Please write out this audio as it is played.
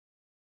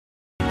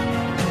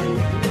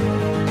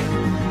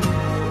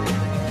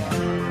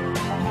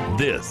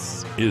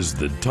This is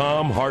the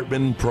Thom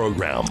Hartmann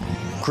Program.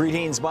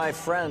 Greetings, my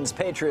friends,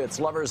 patriots,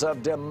 lovers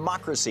of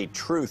democracy,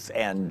 truth,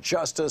 and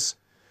justice,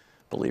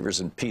 believers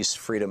in peace,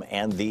 freedom,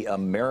 and the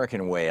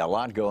American way. A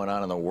lot going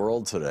on in the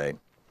world today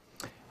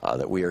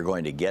that we are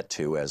going to get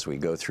to as we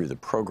go through the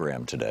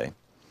program today.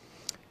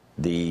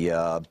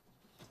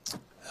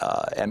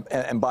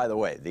 And by the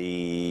way,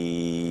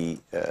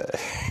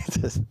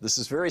 this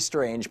is very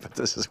strange, but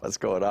this is what's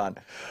going on.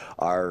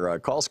 Our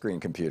call screen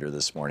computer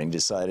this morning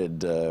decided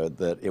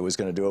that it was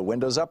going to do a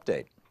Windows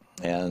update,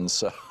 and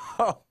so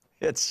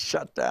it's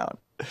shut down.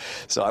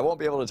 So I won't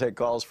be able to take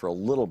calls for a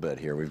little bit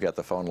here. We've got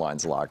the phone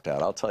lines locked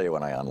out. I'll tell you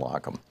when I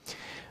unlock them.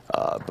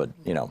 But,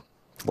 you know,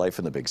 life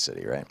in the big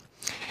city, right?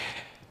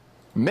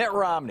 Mitt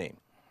Romney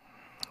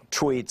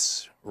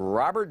tweets,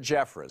 Robert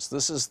Jeffress,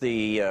 this is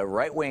the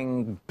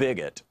right-wing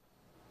bigot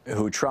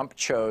who Trump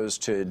chose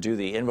to do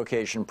the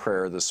invocation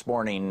prayer this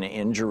morning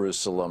in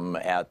Jerusalem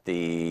at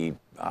the,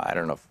 I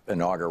don't know,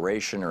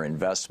 inauguration or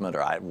investment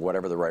or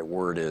whatever the right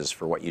word is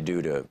for what you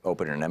do to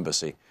open an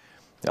embassy,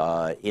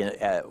 as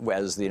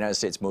the United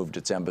States moved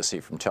its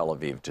embassy from Tel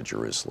Aviv to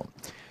Jerusalem.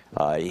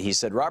 He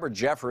said, Robert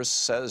Jeffress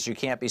says you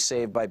can't be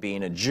saved by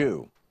being a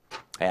Jew,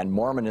 and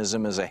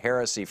Mormonism is a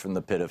heresy from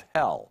the pit of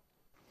hell.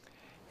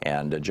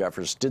 And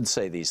Jeffress did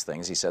say these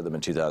things. He said them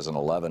in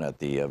 2011 at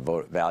the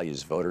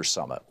Values Voter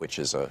Summit, which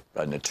is a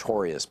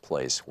notorious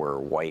place where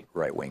white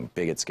right-wing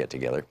bigots get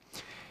together.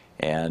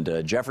 And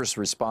Jeffress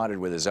responded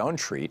with his own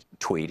tweet.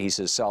 He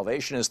says,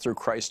 salvation is through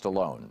Christ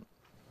alone.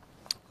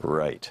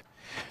 Right.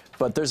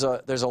 But there's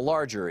a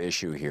larger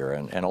issue here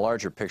and a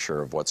larger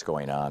picture of what's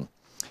going on.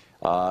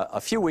 A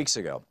few weeks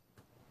ago,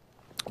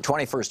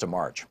 21st of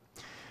March,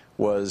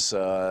 was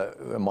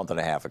a month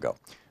and a half ago,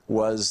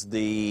 was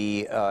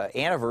the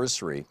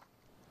anniversary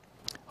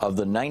of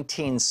the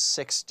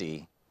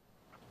 1960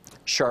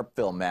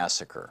 Sharpeville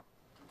massacre.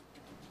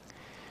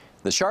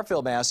 The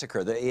Sharpeville massacre,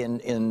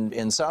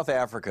 in South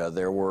Africa,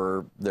 there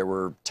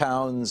were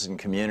towns and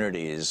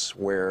communities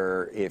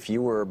where if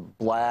you were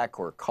black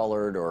or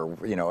colored or,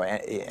 you know,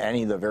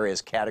 any of the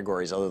various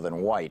categories other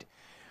than white,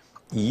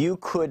 you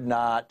could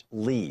not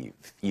leave.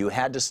 You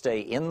had to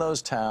stay in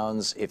those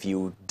towns. If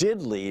you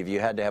did leave,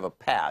 you had to have a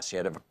pass. You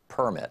had to have a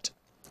permit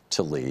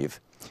to leave,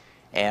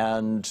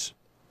 and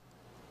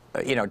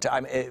you know,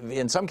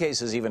 in some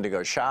cases even to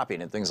go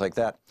shopping and things like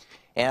that.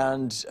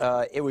 And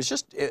it was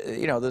just,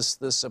 you know, this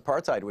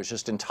apartheid was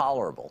just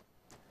intolerable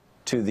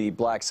to the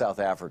black South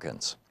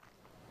Africans.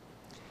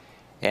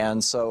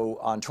 And so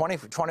on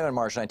 21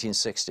 March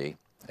 1960,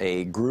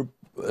 a group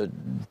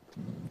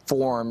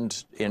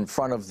formed in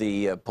front of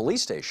the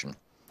police station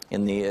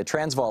in the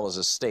Transvaal is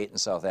a state in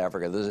South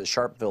Africa.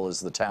 Sharpeville is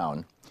the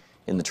town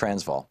in the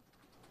Transvaal,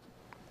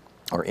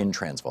 or in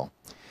Transvaal.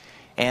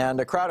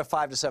 And a crowd of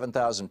 5,000 to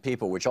 7,000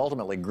 people, which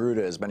ultimately grew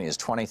to as many as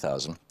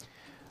 20,000,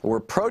 were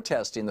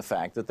protesting the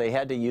fact that they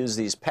had to use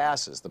these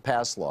passes, the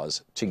pass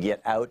laws, to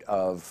get out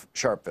of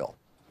Sharpeville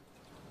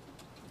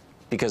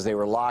because they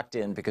were locked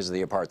in because of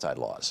the apartheid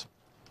laws.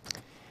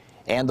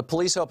 And the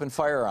police opened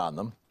fire on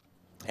them,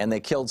 and they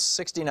killed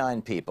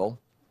 69 people,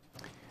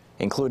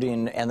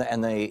 including,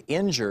 and they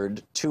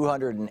injured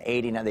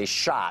 289, they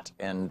shot,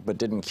 but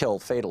didn't kill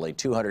fatally,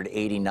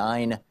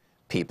 289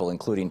 people,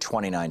 including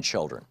 29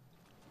 children.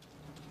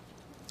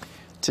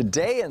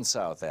 Today in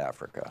South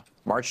Africa,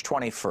 March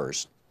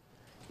 21st,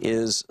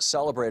 is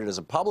celebrated as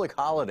a public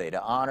holiday to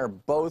honor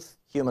both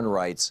human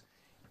rights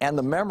and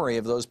the memory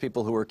of those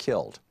people who were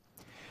killed.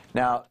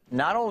 Now,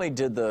 not only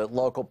did the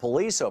local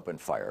police open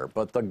fire,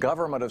 but the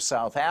government of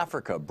South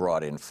Africa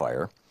brought in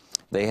fire.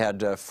 They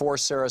had 4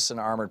 Saracen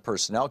armored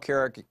personnel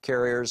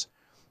carriers.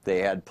 They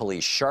had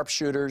police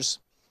sharpshooters.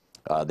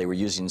 They were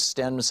using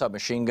Sten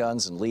submachine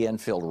guns and Lee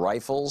Enfield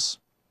rifles.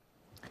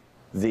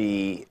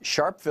 The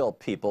Sharpeville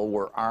people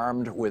were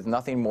armed with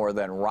nothing more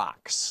than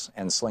rocks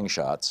and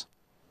slingshots.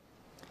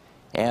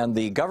 And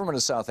the government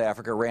of South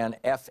Africa ran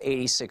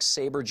F-86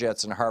 Sabre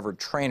jets and Harvard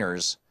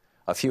trainers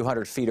a few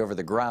hundred feet over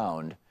the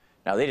ground.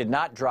 Now, they did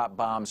not drop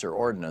bombs or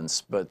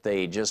ordnance, but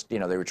they just, you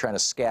know, they were trying to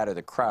scatter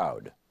the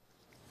crowd.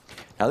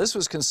 Now, this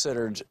was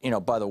considered, you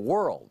know, by the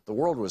world. The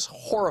world was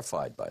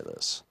horrified by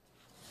this.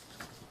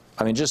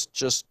 I mean,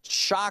 just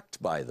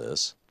shocked by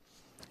this.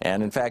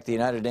 And, in fact, the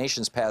United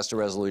Nations passed a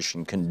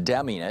resolution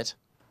condemning it.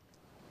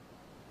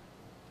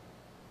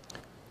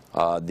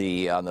 On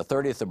the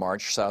 30th of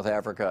March, South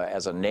Africa,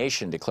 as a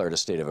nation, declared a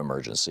state of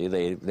emergency.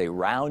 They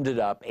rounded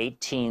up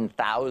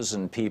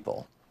 18,000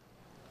 people.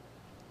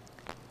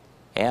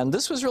 And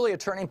this was really a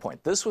turning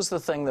point. This was the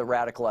thing that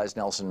radicalized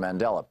Nelson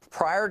Mandela.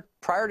 Prior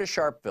to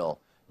Sharpeville,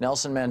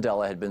 Nelson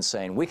Mandela had been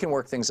saying, we can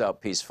work things out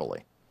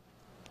peacefully.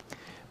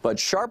 But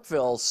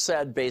Sharpeville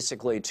said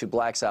basically to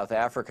black South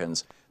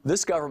Africans,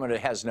 this government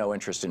has no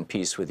interest in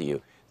peace with you.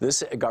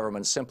 This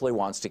government simply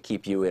wants to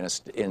keep you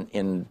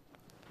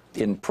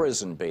in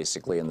prison,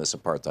 basically, in this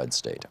apartheid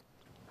state.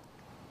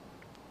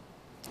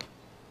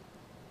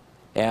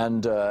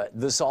 And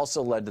this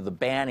also led to the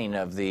banning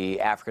of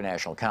the African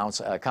National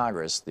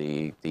Congress,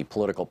 the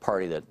political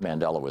party that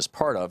Mandela was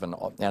part of,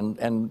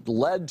 and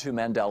led to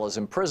Mandela's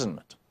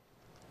imprisonment.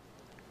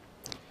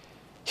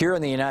 Here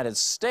in the United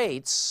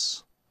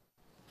States,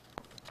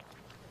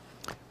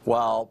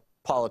 while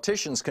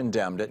politicians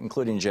condemned it,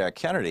 including Jack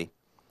Kennedy,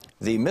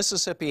 the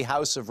Mississippi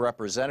House of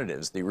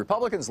Representatives, the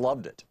Republicans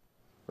loved it,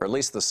 or at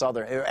least the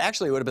Southern,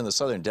 actually it would have been the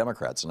Southern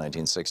Democrats in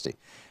 1960.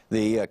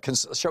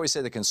 Shall we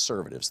say the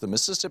conservatives, the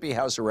Mississippi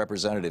House of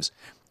Representatives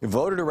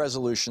voted a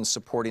resolution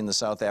supporting the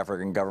South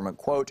African government,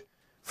 quote,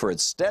 for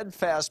its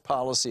steadfast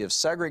policy of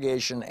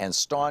segregation and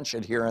staunch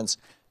adherence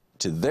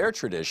to their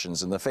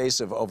traditions in the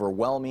face of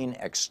overwhelming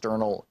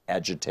external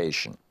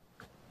agitation.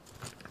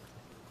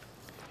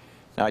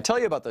 Now, I tell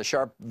you about the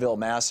Sharpeville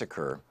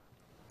massacre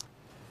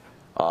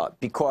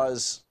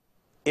because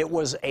it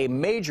was a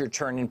major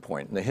turning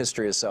point in the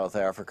history of South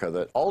Africa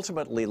that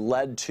ultimately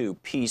led to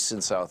peace in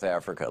South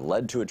Africa,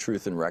 led to a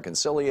Truth and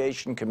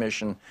Reconciliation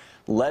Commission,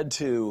 led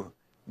to,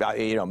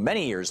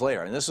 many years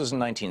later, and this was in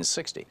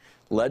 1960,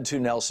 led to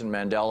Nelson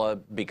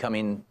Mandela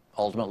becoming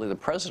ultimately the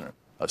president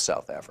of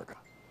South Africa.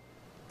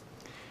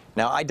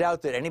 Now, I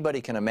doubt that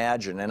anybody can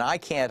imagine, and I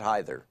can't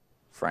either,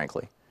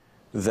 frankly,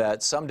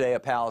 that someday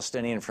a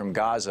Palestinian from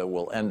Gaza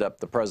will end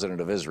up the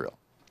president of Israel.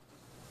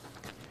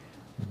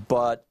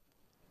 But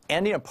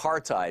ending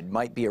apartheid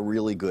might be a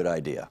really good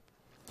idea.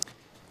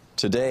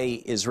 Today,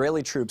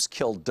 Israeli troops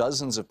killed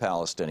dozens of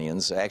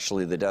Palestinians.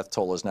 Actually, the death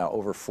toll is now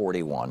over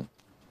 41.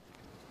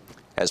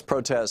 As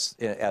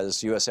protests,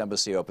 as U.S.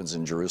 Embassy opens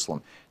in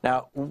Jerusalem.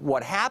 Now,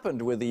 what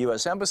happened with the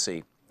U.S.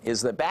 Embassy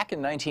is that back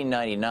in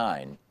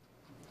 1999,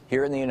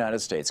 here in the United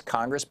States,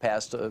 Congress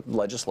passed a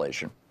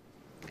legislation,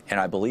 and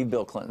I believe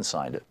Bill Clinton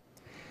signed it,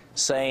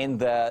 saying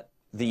that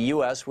the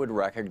U.S. would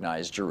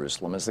recognize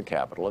Jerusalem as the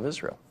capital of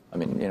Israel. I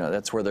mean,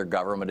 that's where their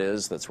government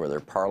is, that's where their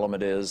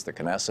parliament is, the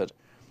Knesset,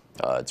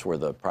 it's where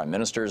the prime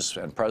ministers'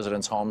 and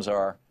presidents' homes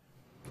are.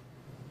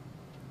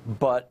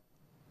 But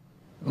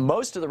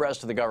most of the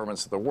rest of the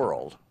governments of the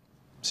world,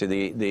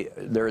 see,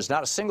 there is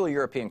not a single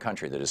European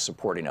country that is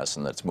supporting us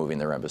and that's moving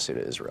their embassy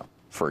to Israel,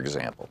 for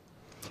example.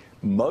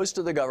 Most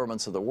of the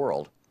governments of the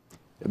world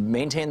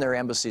maintain their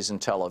embassies in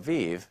Tel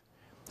Aviv,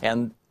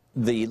 and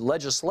the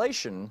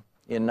legislation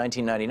in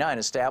 1999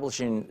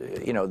 establishing,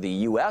 the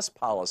U.S.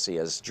 policy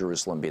as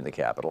Jerusalem being the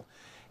capital,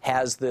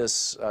 has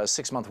this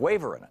 6-month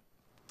waiver in it,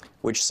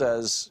 which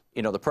says,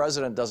 the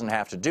president doesn't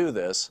have to do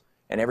this,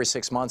 and every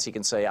 6 months he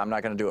can say, I'm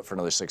not going to do it for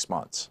another 6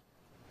 months.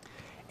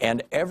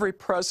 And every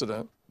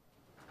president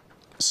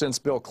since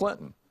Bill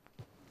Clinton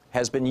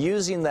has been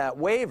using that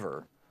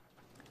waiver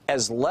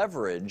as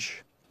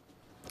leverage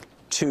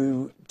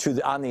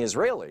on the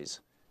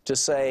Israelis to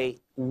say,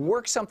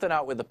 work something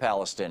out with the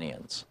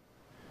Palestinians.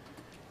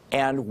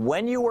 And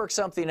when you work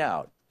something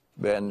out,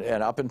 and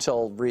up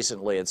until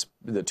recently,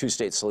 the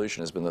two-state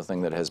solution has been the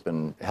thing that has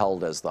been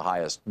held as the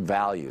highest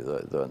value,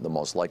 the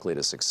most likely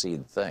to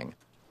succeed thing.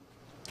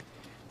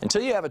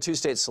 Until you have a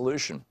two-state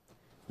solution,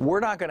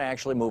 we're not going to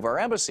actually move our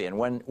embassy. And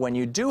when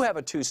you do have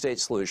a two-state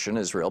solution,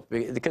 Israel,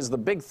 because the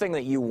big thing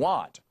that you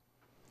want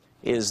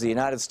is the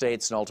United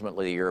States and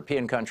ultimately the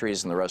European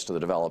countries and the rest of the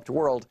developed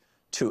world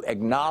to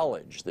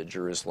acknowledge that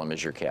Jerusalem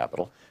is your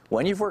capital.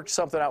 When you've worked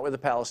something out with the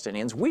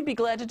Palestinians, we'd be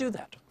glad to do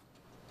that.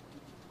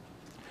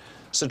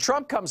 So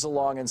Trump comes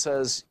along and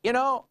says,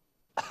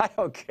 I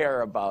don't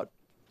care about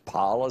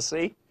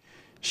policy.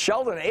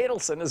 Sheldon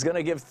Adelson is going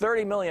to give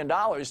 $30 million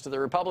to the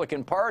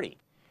Republican Party.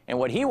 And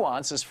what he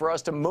wants is for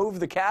us to move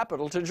the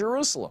capital to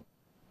Jerusalem.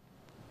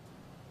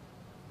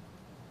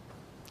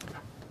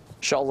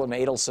 Sheldon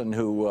Adelson,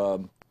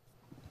 who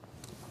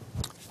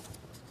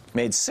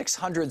made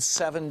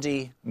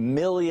 $670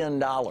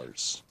 million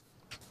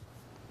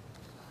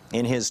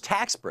in his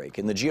tax break,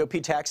 in the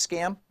GOP tax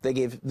scam. They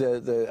gave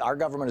our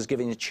government is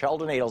giving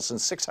Sheldon Adelson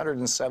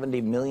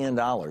 $670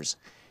 million.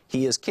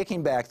 He is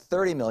kicking back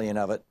 $30 million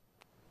of it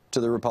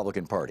to the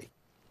Republican Party.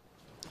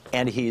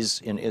 And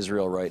he's in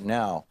Israel right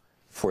now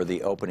for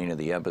the opening of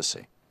the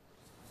embassy.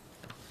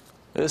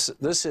 This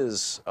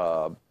is,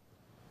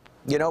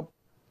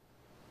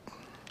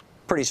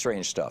 pretty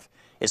strange stuff.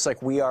 It's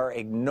like we are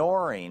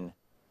ignoring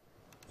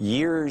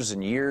years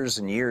and years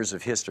and years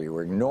of history.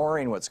 We're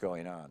ignoring what's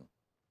going on.